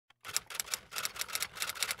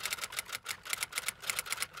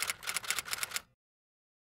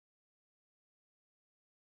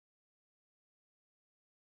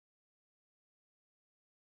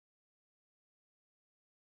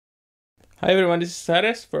Hi everyone, this is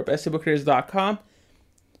Cyrus for bestebookreaders.com.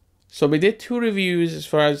 So we did two reviews as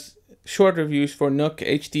far as short reviews for Nook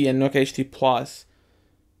HD and Nook HD Plus.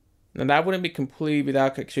 Now that wouldn't be complete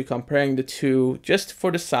without actually comparing the two just for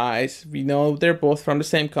the size. We know they're both from the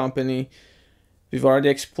same company. We've already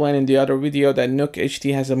explained in the other video that Nook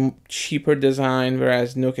HD has a cheaper design,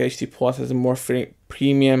 whereas Nook HD Plus has a more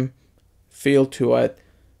premium feel to it.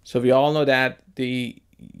 So we all know that the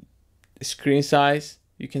screen size,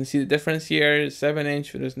 you can see the difference here,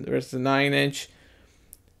 7-inch versus 9-inch.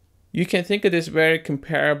 You can think of this very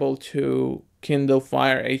comparable to Kindle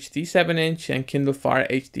Fire HD 7-inch and Kindle Fire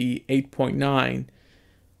HD 8.9.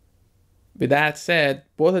 With that said,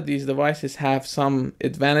 both of these devices have some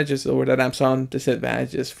advantages over that and some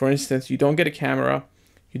disadvantages. For instance, you don't get a camera,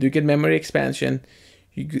 you do get memory expansion.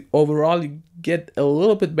 Overall, you get a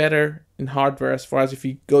little bit better in hardware as far as if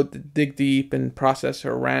you go dig deep in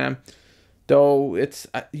processor, RAM. Though it's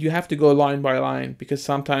you have to go line by line because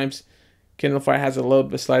sometimes Kindle Fire has a little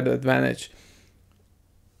bit slight advantage.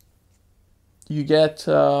 You get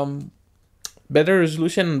better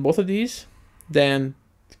resolution on both of these than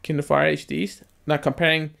Kindle Fire HDs. Not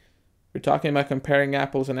comparing, we're talking about comparing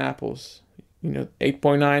apples and apples.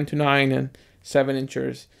 8.9 to 9 and 7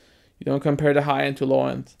 inches. You don't compare the high end to low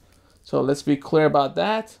end. So let's be clear about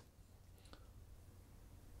that.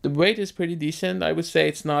 The weight is pretty decent. I would say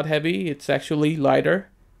it's not heavy. It's actually lighter.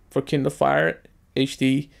 For Kindle Fire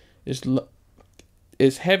HD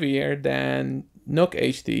is heavier than Nook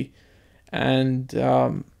HD, and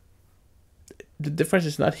the difference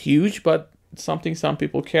is not huge, but it's something some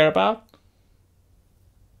people care about.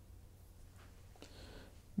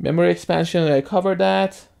 Memory expansion, I covered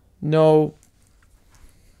that. No.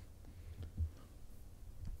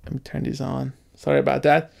 Let me turn these on. Sorry about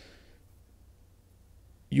that.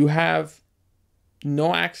 You have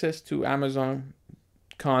no access to Amazon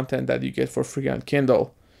content that you get for free on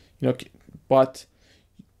Kindle, but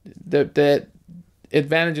the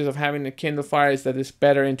advantages of having a Kindle Fire is that it's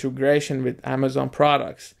better integration with Amazon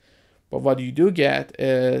products. But what you do get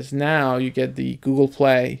is now you get the Google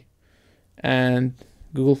Play,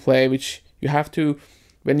 which you have to,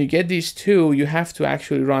 when you get these two, you have to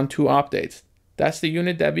actually run 2 updates. That's the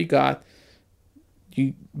unit that we got.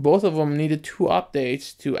 Both of them needed 2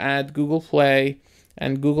 updates to add Google Play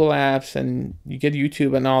and Google Apps, and you get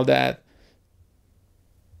YouTube and all that.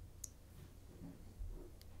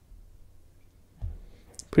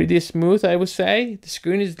 Pretty smooth, I would say. The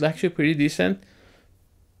screen is actually pretty decent.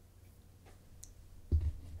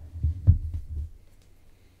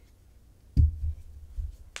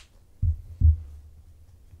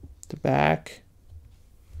 The back,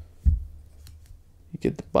 you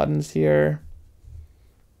get the buttons here.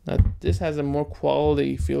 Now this has a more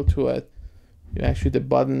quality feel to it. The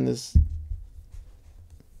button is,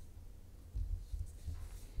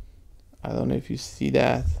 I don't know if you see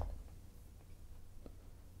that.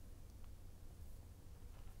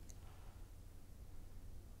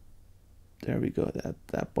 There we go,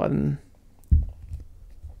 that button.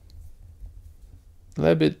 A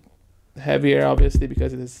little bit heavier, obviously,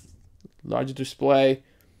 because it is larger display.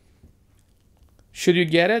 Should you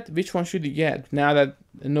get it? Which one should you get? Now that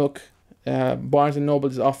Nook, Barnes & Noble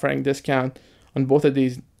is offering discount on both of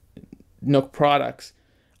these Nook products,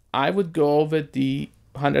 I would go with the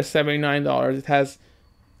 $179. It has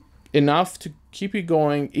enough to keep you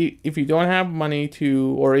going if you don't have money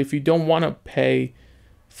to, or if you don't want to pay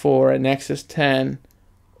for an Nexus 10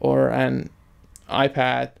 or an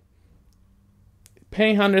iPad.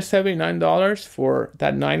 Paying $179 for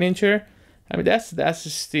that 9-incher, I mean, that's a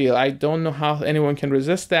steal. I don't know how anyone can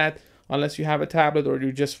resist that unless you have a tablet or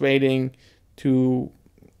you're just waiting to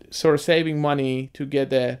sort of saving money to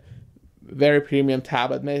get a very premium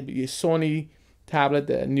tablet, maybe a Sony tablet,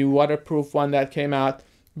 the new waterproof one that came out.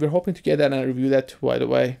 We're hoping to get that and review that too, by the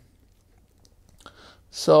way.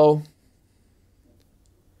 So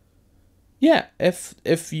yeah,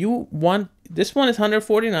 if you want, this one is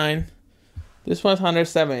 $149, this one is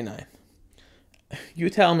 $179. You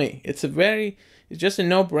tell me. It's just a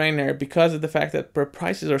no-brainer because of the fact that the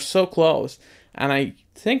prices are so close, and I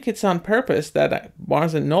think it's on purpose that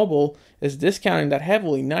Barnes & Noble is discounting that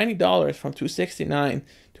heavily, $90 from $269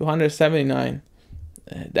 to $179.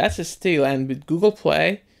 That's a steal, and with Google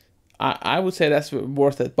Play, I would say that's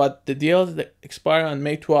worth it. But the deals expire on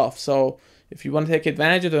May 12th, so if you want to take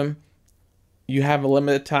advantage of them, you have a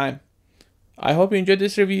limited time. I hope you enjoyed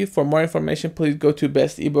this review. For more information, please go to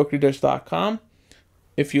bestebookreaders.com.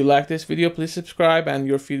 If you like this video, please subscribe, and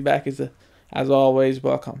your feedback is, as always,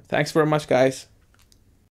 welcome. Thanks very much, guys.